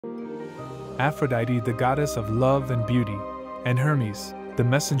Aphrodite, the goddess of love and beauty, and Hermes, the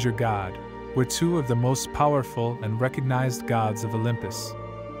messenger god, were two of the most powerful and recognized gods of Olympus.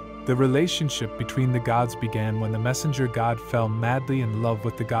 The relationship between the gods began when the messenger god fell madly in love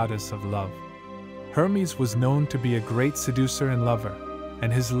with the goddess of love. Hermes was known to be a great seducer and lover,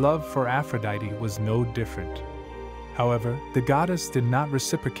 and his love for Aphrodite was no different. However, the goddess did not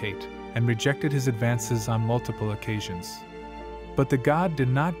reciprocate and rejected his advances on multiple occasions. But the god did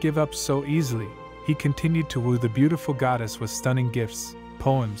not give up so easily. He continued to woo the beautiful goddess with stunning gifts,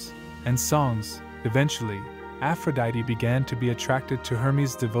 poems, and songs. Eventually, Aphrodite began to be attracted to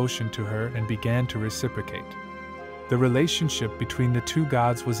Hermes' devotion to her and began to reciprocate. The relationship between the two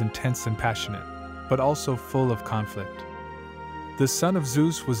gods was intense and passionate, but also full of conflict. The son of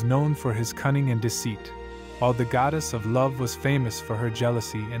Zeus was known for his cunning and deceit, while the goddess of love was famous for her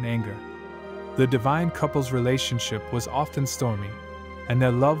jealousy and anger. The divine couple's relationship was often stormy, and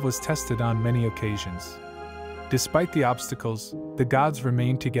their love was tested on many occasions. Despite the obstacles, the gods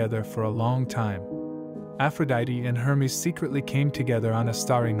remained together for a long time. Aphrodite and Hermes secretly came together on a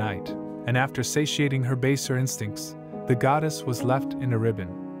starry night, and after satiating her baser instincts, the goddess was left in a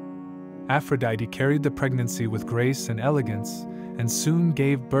ribbon. Aphrodite carried the pregnancy with grace and elegance, and soon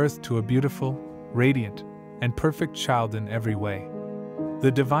gave birth to a beautiful, radiant, and perfect child in every way. The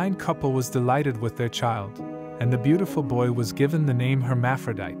divine couple was delighted with their child, and the beautiful boy was given the name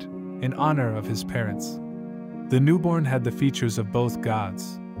Hermaphrodite, in honor of his parents. The newborn had the features of both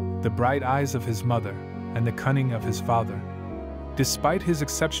gods, the bright eyes of his mother, and the cunning of his father. Despite his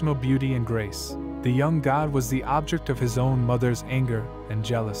exceptional beauty and grace, the young god was the object of his own mother's anger and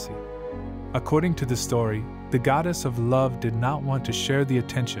jealousy. According to the story, the goddess of love did not want to share the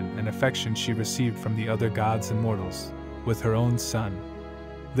attention and affection she received from the other gods and mortals with her own son.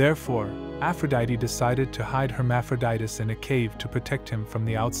 Therefore, Aphrodite decided to hide Hermaphroditus in a cave to protect him from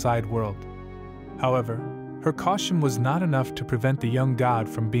the outside world. However, her caution was not enough to prevent the young god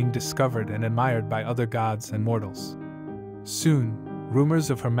from being discovered and admired by other gods and mortals. Soon, rumors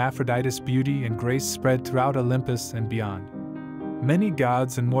of Hermaphroditus' beauty and grace spread throughout Olympus and beyond. Many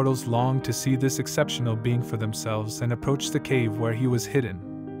gods and mortals longed to see this exceptional being for themselves and approached the cave where he was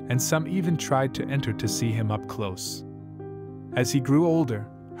hidden, and some even tried to enter to see him up close. As he grew older,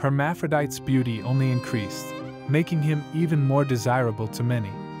 Hermaphrodite's beauty only increased, making him even more desirable to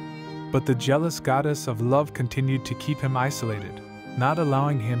many. But the jealous goddess of love continued to keep him isolated, not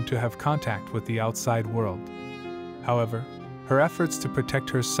allowing him to have contact with the outside world. However, her efforts to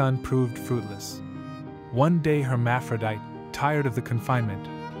protect her son proved fruitless. One day Hermaphrodite, tired of the confinement,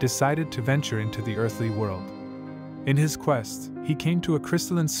 decided to venture into the earthly world. In his quest, he came to a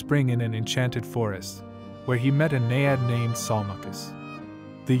crystalline spring in an enchanted forest, where he met a naiad named Salmachus.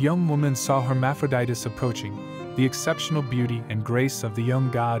 The young woman saw Hermaphroditus approaching. The exceptional beauty and grace of the young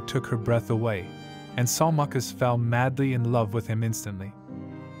god took her breath away, and Salmachus fell madly in love with him instantly.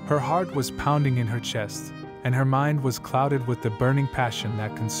 Her heart was pounding in her chest, and her mind was clouded with the burning passion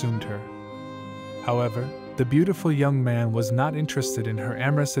that consumed her. However, the beautiful young man was not interested in her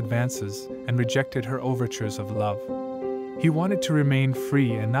amorous advances and rejected her overtures of love. He wanted to remain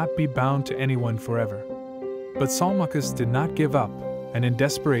free and not be bound to anyone forever. But Salmachus did not give up, and in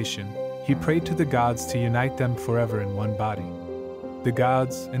desperation, he prayed to the gods to unite them forever in one body. The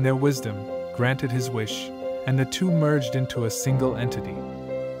gods, in their wisdom, granted his wish, and the two merged into a single entity.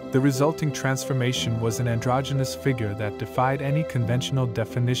 The resulting transformation was an androgynous figure that defied any conventional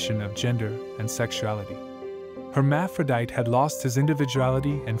definition of gender and sexuality. Hermaphrodite had lost his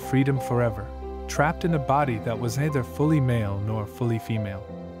individuality and freedom forever, trapped in a body that was neither fully male nor fully female.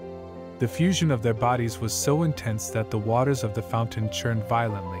 The fusion of their bodies was so intense that the waters of the fountain churned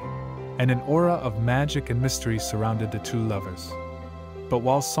violently, and an aura of magic and mystery surrounded the two lovers. But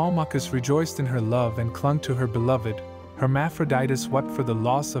while Salmachus rejoiced in her love and clung to her beloved, Hermaphroditus wept for the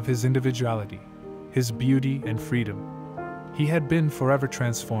loss of his individuality, his beauty and freedom. He had been forever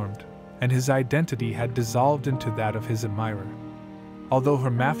transformed, and his identity had dissolved into that of his admirer. Although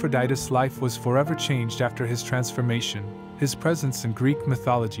Hermaphroditus' life was forever changed after his transformation, his presence in Greek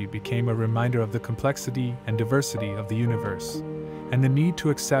mythology became a reminder of the complexity and diversity of the universe, and the need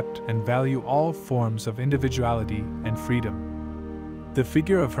to accept and value all forms of individuality and freedom. The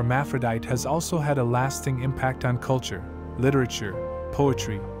figure of Hermaphrodite has also had a lasting impact on culture, literature,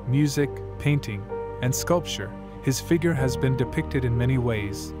 poetry, music, painting, and sculpture. His figure has been depicted in many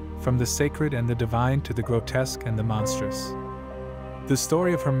ways, from the sacred and the divine to the grotesque and the monstrous. The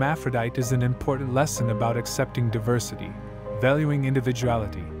story of Hermaphrodite is an important lesson about accepting diversity, valuing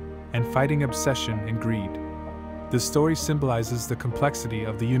individuality, and fighting obsession and greed. The story symbolizes the complexity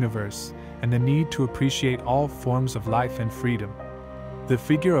of the universe and the need to appreciate all forms of life and freedom. The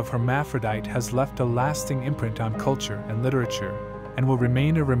figure of Hermaphrodite has left a lasting imprint on culture and literature, and will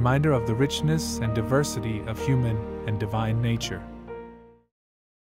remain a reminder of the richness and diversity of human and divine nature.